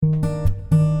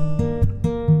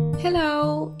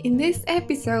Hello! In this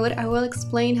episode, I will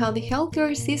explain how the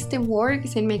healthcare system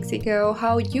works in Mexico,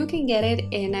 how you can get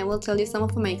it, and I will tell you some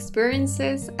of my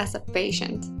experiences as a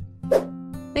patient.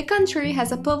 The country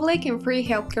has a public and free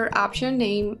healthcare option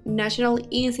named National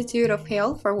Institute of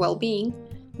Health for Wellbeing,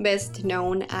 best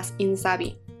known as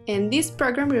INSABI. And this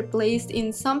program replaced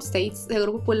in some states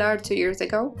Seguro Popular 2 years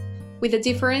ago, with the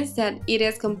difference that it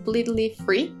is completely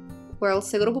free, while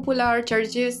Seguro Popular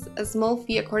charges a small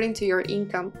fee according to your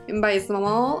income. And by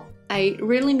small, I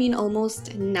really mean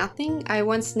almost nothing. I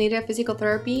once needed physical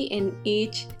therapy and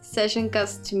each session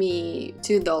cost me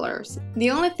 $2.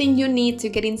 The only thing you need to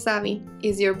get INSABI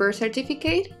is your birth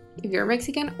certificate, if you're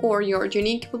Mexican, or your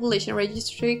unique population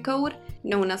registry code,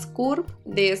 known as CURP.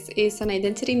 This is an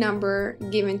identity number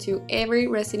given to every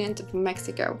resident of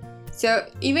Mexico. So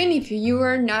even if you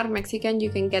are not Mexican, you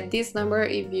can get this number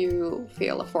if you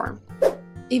fill a form.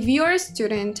 If you're a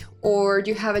student or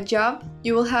you have a job,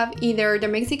 you will have either the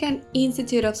Mexican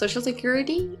Institute of Social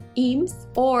Security, IMSS,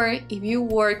 or if you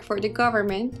work for the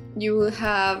government, you will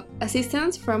have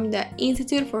assistance from the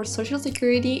Institute for Social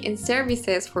Security and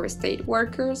Services for State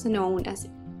Workers, known as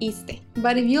ISSSTE.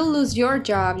 But if you lose your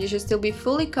job, you should still be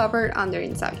fully covered under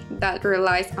INSABI, that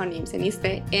relies on IMSS and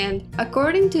ISSSTE. And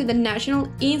according to the National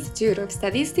Institute of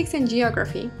Statistics and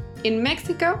Geography, in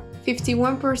Mexico,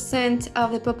 51%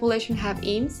 of the population have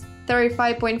IMSS,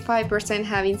 35.5%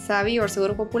 have INSABI or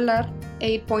Seguro Popular,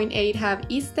 8.8% have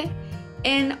ISSSTE,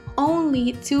 and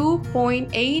only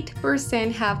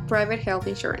 2.8% have private health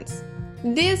insurance.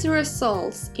 This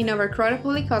results in overcrowded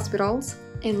public hospitals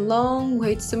and long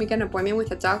waits to make an appointment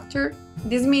with a doctor.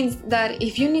 This means that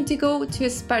if you need to go to a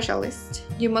specialist,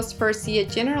 you must first see a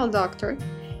general doctor,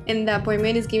 and the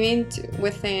appointment is given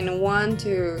within 1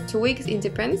 to 2 weeks, it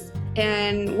depends.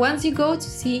 And once you go to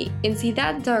see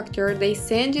that doctor, they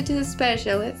send you to the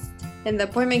specialist, and the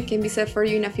appointment can be set for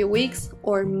you in a few weeks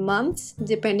or months,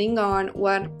 depending on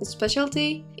what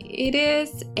specialty it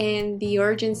is and the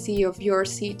urgency of your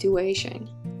situation.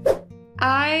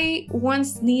 I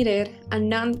once needed a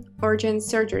non-urgent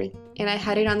surgery, and I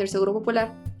had it under Seguro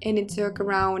Popular, and it took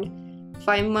around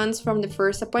 5 months from the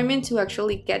first appointment to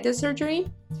actually get the surgery.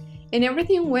 And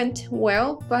everything went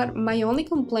well, but my only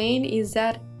complaint is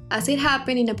that as it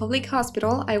happened in a public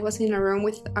hospital, I was in a room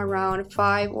with around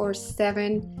 5 or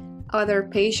 7 other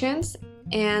patients,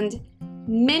 and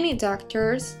many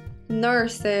doctors,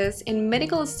 nurses, and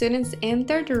medical students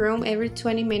entered the room every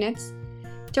 20 minutes,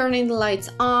 turning the lights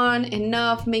on and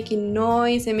off, making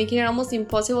noise, and making it almost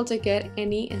impossible to get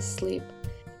any sleep.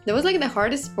 That was like the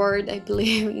hardest part, I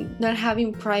believe, not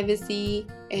having privacy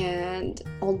and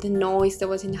all the noise that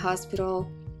was in the hospital.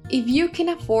 If you can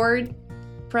afford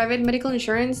private medical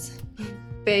insurance,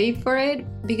 pay for it,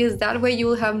 because that way you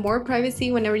will have more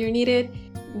privacy whenever you need it,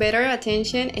 better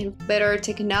attention and better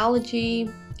technology,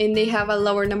 and they have a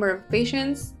lower number of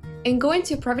patients. And going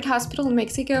to a private hospital in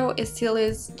Mexico still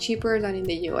is cheaper than in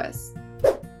the US.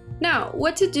 Now,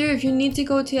 what to do if you need to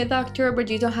go to a doctor but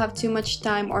you don't have too much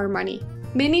time or money?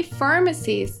 Many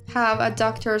pharmacies have a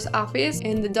doctor's office,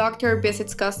 and the doctor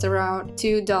visits cost around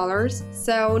 $2.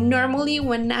 So normally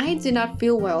when I do not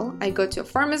feel well, I go to a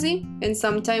pharmacy, and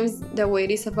sometimes the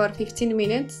wait is about 15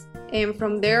 minutes. And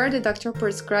from there, the doctor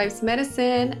prescribes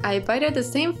medicine. I buy it at the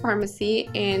same pharmacy,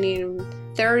 and in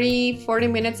 30-40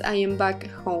 minutes I am back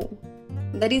home.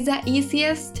 That is the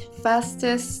easiest,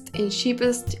 fastest, and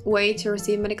cheapest way to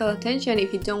receive medical attention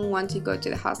if you don't want to go to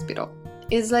the hospital.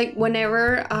 It's like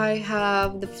whenever I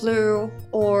have the flu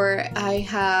or I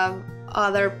have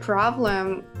other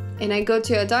problem and I go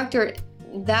to a doctor,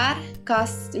 that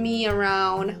costs me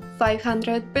around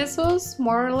 500 pesos,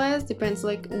 more or less, depends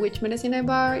like which medicine I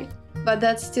buy. But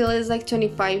that still is like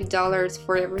 $25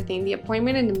 for everything, the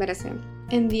appointment and the medicine.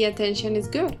 And the attention is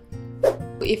good.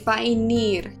 If I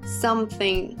need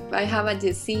something, if I have a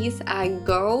disease, I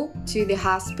go to the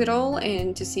hospital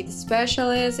and to see the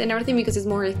specialist and everything because it's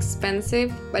more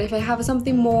expensive. But if I have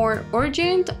something more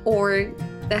urgent or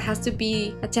that has to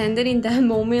be attended in that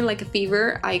moment, like a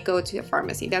fever, I go to a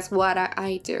pharmacy. That's what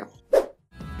I do.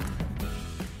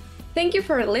 Thank you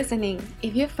for listening.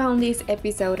 If you found this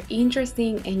episode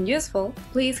interesting and useful,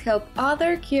 please help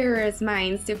other curious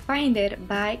minds to find it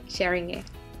by sharing it.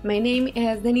 My name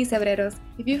is Denise Hebreros.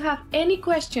 If you have any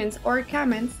questions or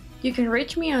comments, you can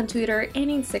reach me on Twitter and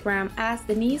Instagram as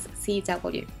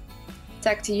DeniseCW.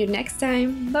 Talk to you next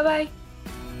time. Bye bye.